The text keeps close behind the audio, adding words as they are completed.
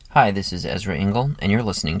Hi, this is Ezra Engel, and you're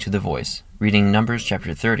listening to The Voice, reading Numbers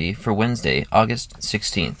chapter 30 for Wednesday, August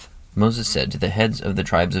 16th. Moses said to the heads of the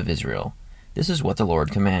tribes of Israel, "This is what the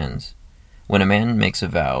Lord commands. When a man makes a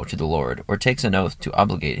vow to the Lord, or takes an oath to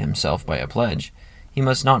obligate himself by a pledge, he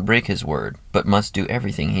must not break his word, but must do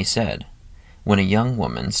everything he said. When a young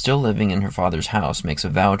woman still living in her father's house makes a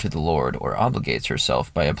vow to the Lord or obligates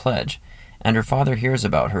herself by a pledge, and her father hears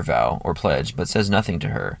about her vow or pledge but says nothing to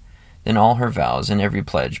her, then all her vows and every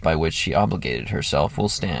pledge by which she obligated herself will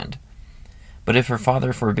stand. But if her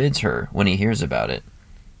father forbids her when he hears about it,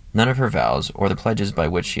 none of her vows or the pledges by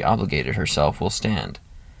which she obligated herself will stand.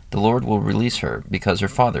 The Lord will release her because her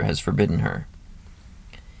father has forbidden her.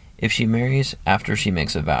 If she marries after she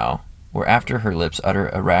makes a vow, or after her lips utter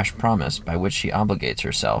a rash promise by which she obligates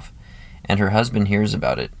herself, and her husband hears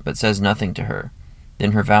about it but says nothing to her,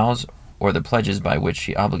 then her vows or the pledges by which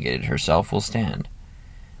she obligated herself will stand.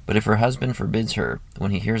 But if her husband forbids her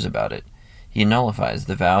when he hears about it, he nullifies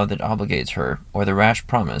the vow that obligates her or the rash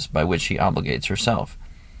promise by which she obligates herself,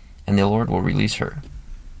 and the Lord will release her.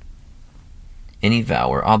 Any vow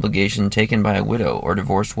or obligation taken by a widow or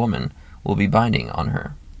divorced woman will be binding on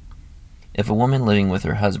her. If a woman living with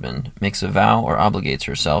her husband makes a vow or obligates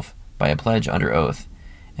herself by a pledge under oath,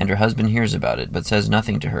 and her husband hears about it but says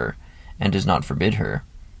nothing to her and does not forbid her,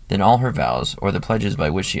 then all her vows or the pledges by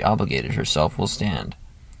which she obligated herself will stand.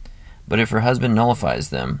 But if her husband nullifies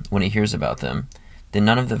them when he hears about them, then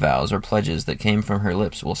none of the vows or pledges that came from her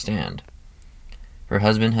lips will stand. Her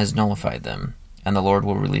husband has nullified them, and the Lord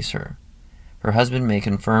will release her. Her husband may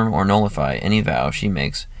confirm or nullify any vow she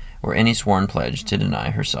makes or any sworn pledge to deny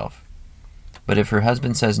herself. But if her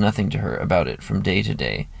husband says nothing to her about it from day to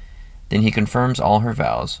day, then he confirms all her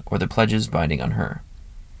vows or the pledges binding on her.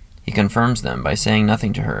 He confirms them by saying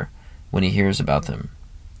nothing to her when he hears about them.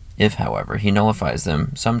 If, however, he nullifies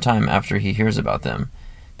them some time after he hears about them,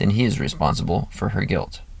 then he is responsible for her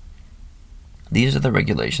guilt. These are the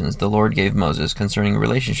regulations the Lord gave Moses concerning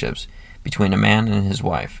relationships between a man and his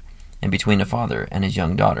wife, and between a father and his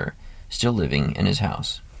young daughter, still living in his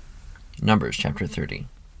house. Numbers chapter 30.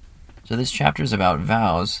 So this chapter is about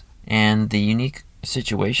vows and the unique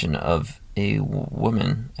situation of a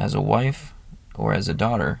woman as a wife or as a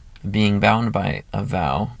daughter being bound by a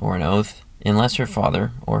vow or an oath unless her father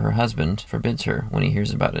or her husband forbids her when he hears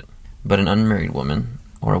about it. But an unmarried woman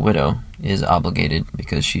or a widow is obligated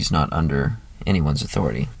because she's not under anyone's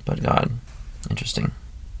authority but God. Interesting.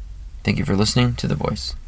 Thank you for listening to The Voice.